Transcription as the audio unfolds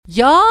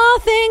Y'all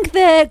think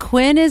that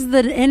Quinn is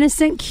the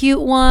innocent,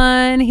 cute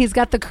one. He's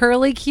got the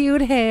curly,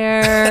 cute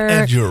hair.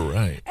 And you're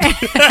right.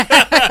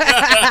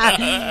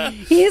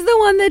 He's the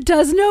one that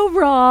does no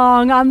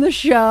wrong on the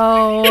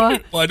show.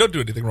 Well, I don't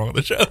do anything wrong on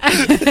the show.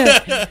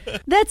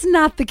 That's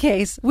not the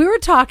case. We were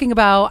talking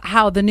about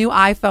how the new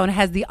iPhone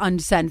has the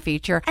unsend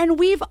feature, and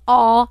we've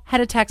all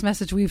had a text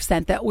message we've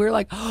sent that we're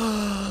like,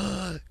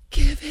 oh,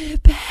 give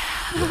it back.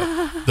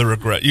 The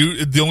regret.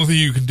 The only thing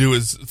you can do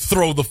is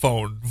throw the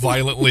phone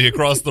violently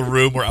across the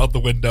room or out the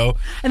window,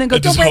 and then go,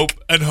 just hope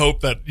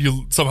that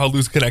you somehow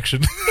lose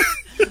connection.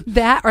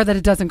 That, or that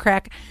it doesn't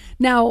crack.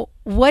 Now,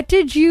 what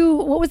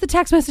was the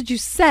text message you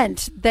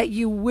sent that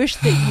you wish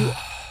that you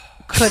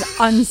could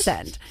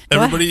unsend?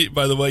 Everybody,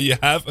 by the way, you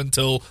have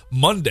until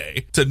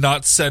Monday to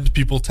not send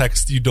people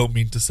texts you don't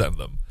mean to send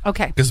them.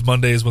 Okay. Because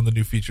Monday is when the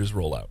new features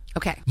roll out.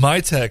 Okay.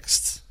 My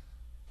text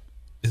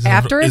is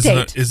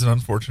an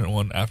unfortunate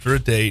one. After a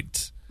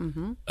date,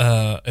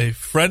 a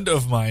friend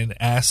of mine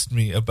asked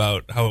me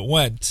about how it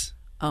went.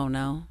 Oh,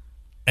 no.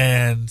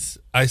 And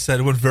I said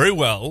it went very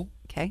well.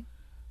 Okay.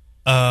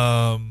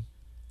 But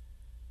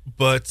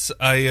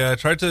I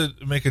tried to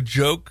make a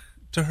joke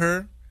to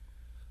her,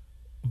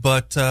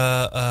 but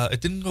it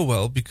didn't go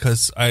well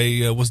because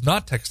I was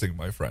not texting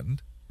my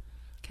friend.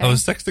 Okay. I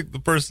was texting the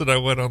person I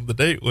went on the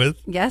date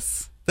with.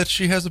 Yes. That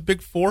she has a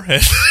big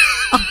forehead.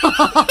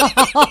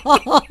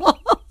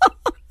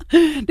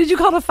 Did you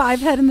call it a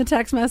 5-head in the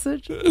text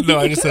message? No,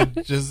 I just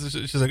said,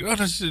 she's like, oh,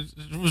 no,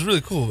 it was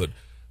really cool, but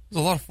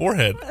there's a lot of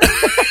forehead. I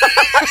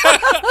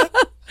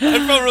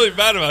felt really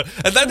bad about it.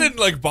 And that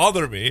didn't,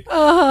 bother me.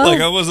 Like,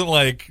 I wasn't,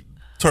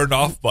 turned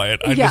off by it.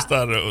 I just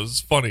thought it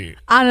was funny.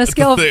 On a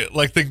scale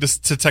thing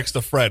to text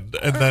a friend.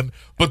 And then,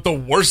 but the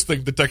worst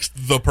thing to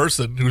text the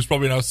person who's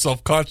probably now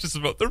self-conscious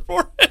about their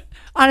forehead.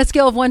 On a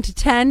scale of 1 to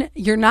 10,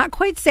 you're not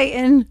quite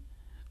Satan,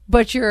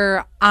 but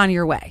you're on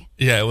your way.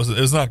 Yeah, it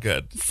was not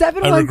good.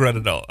 I regret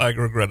it all. I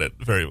regret it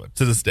very much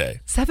to this day.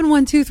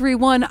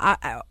 71231.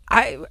 I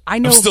know.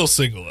 I'm still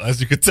single,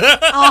 as you could tell.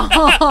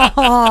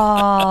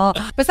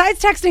 Besides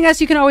texting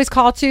us, you can always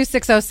call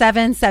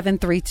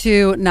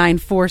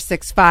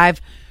 2-607-732-9465.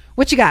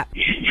 What you got?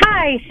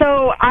 Hi.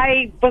 So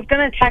I was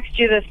going to text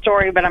you this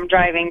story, but I'm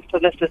driving, so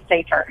this is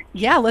safer.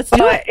 Yeah, let's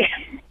do it.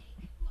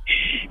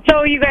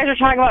 So you guys are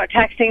talking about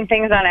texting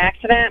things on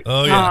accident.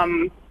 Oh, yeah.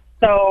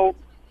 So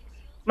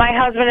my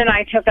husband and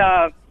I took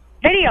a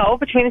video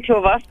between the two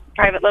of us,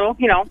 private little,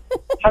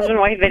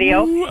 husband-wife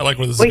video. Ooh, I like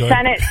where this is going. We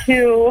sent it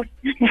to,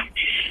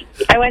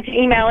 I went to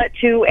email it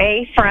to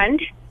a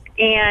friend,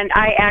 and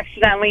I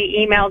accidentally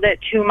emailed it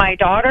to my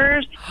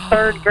daughter's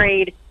third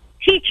grade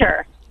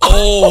teacher.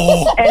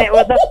 Oh. And it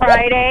was a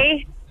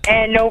Friday,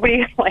 and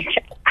nobody,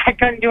 I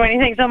couldn't do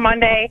anything till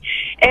Monday.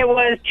 It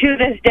was, to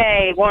this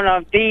day, one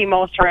of the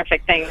most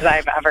horrific things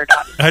I've ever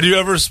done. Had you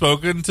ever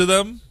spoken to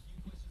them?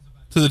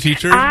 To the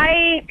teacher?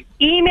 I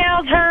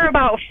emailed her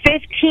about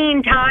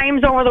 15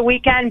 times over the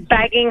weekend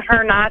begging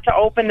her not to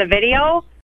open the video.